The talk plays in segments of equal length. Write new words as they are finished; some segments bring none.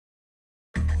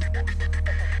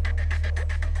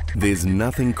There's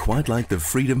nothing quite like the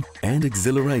freedom and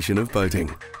exhilaration of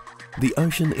boating. The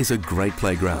ocean is a great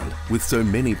playground with so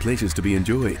many pleasures to be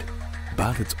enjoyed,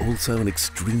 but it's also an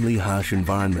extremely harsh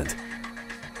environment.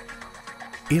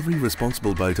 Every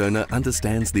responsible boat owner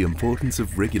understands the importance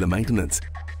of regular maintenance,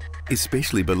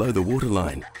 especially below the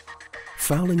waterline.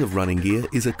 Fouling of running gear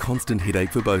is a constant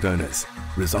headache for boat owners,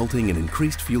 resulting in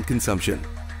increased fuel consumption,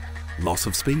 loss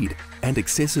of speed, and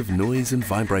excessive noise and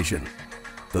vibration.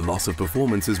 The loss of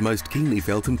performance is most keenly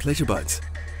felt in pleasure boats,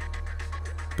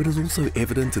 but is also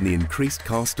evident in the increased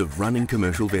cost of running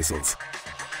commercial vessels.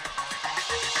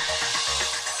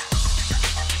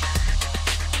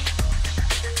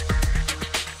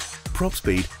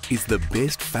 PropSpeed is the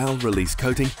best foul release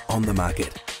coating on the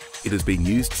market. It has been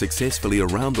used successfully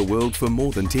around the world for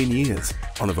more than 10 years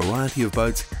on a variety of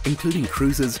boats, including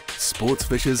cruisers, sports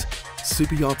fishers,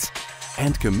 super yachts,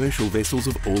 and commercial vessels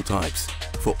of all types,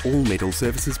 for all metal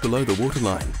surfaces below the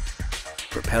waterline.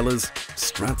 Propellers,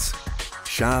 struts,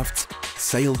 shafts,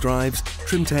 sail drives,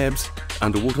 trim tabs,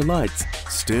 underwater lights,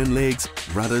 stern legs,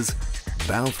 rudders,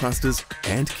 bow thrusters,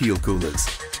 and keel coolers.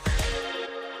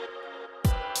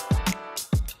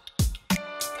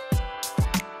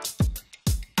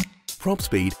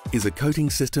 PropSpeed is a coating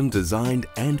system designed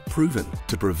and proven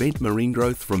to prevent marine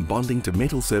growth from bonding to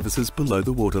metal surfaces below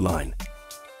the waterline.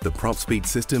 The PropSpeed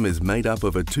system is made up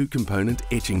of a two-component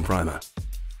etching primer,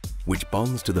 which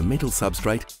bonds to the metal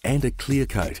substrate, and a clear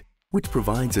coat, which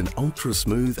provides an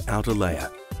ultra-smooth outer layer.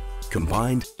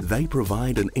 Combined, they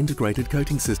provide an integrated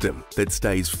coating system that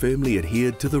stays firmly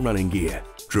adhered to the running gear,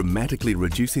 dramatically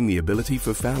reducing the ability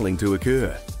for fouling to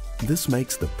occur. This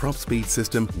makes the PropSpeed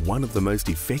system one of the most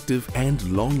effective and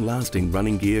long-lasting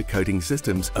running gear coating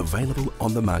systems available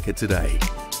on the market today.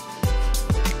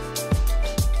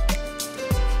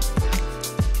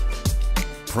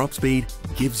 PropSpeed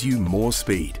gives you more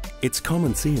speed. It's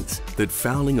common sense that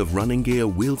fouling of running gear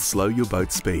will slow your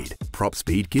boat's speed.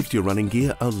 PropSpeed gives your running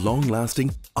gear a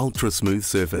long-lasting, ultra-smooth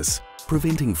surface,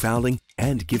 preventing fouling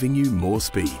and giving you more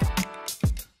speed.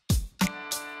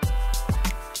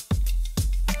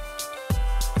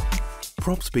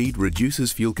 PropSpeed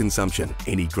reduces fuel consumption.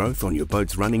 Any growth on your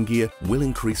boat's running gear will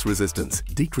increase resistance,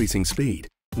 decreasing speed.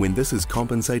 When this is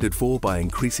compensated for by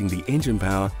increasing the engine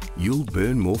power, you'll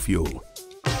burn more fuel.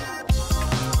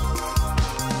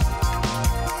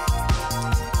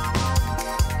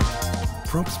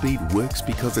 PropSpeed works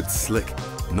because it's slick,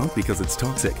 not because it's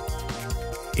toxic.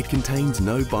 It contains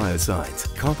no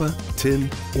biocides, copper, tin,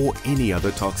 or any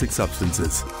other toxic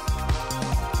substances.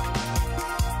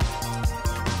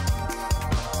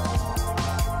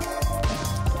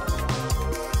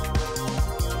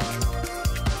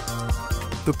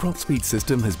 The PropSpeed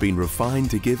system has been refined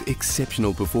to give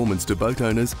exceptional performance to boat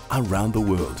owners around the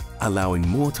world, allowing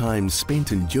more time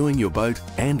spent enjoying your boat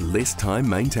and less time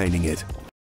maintaining it.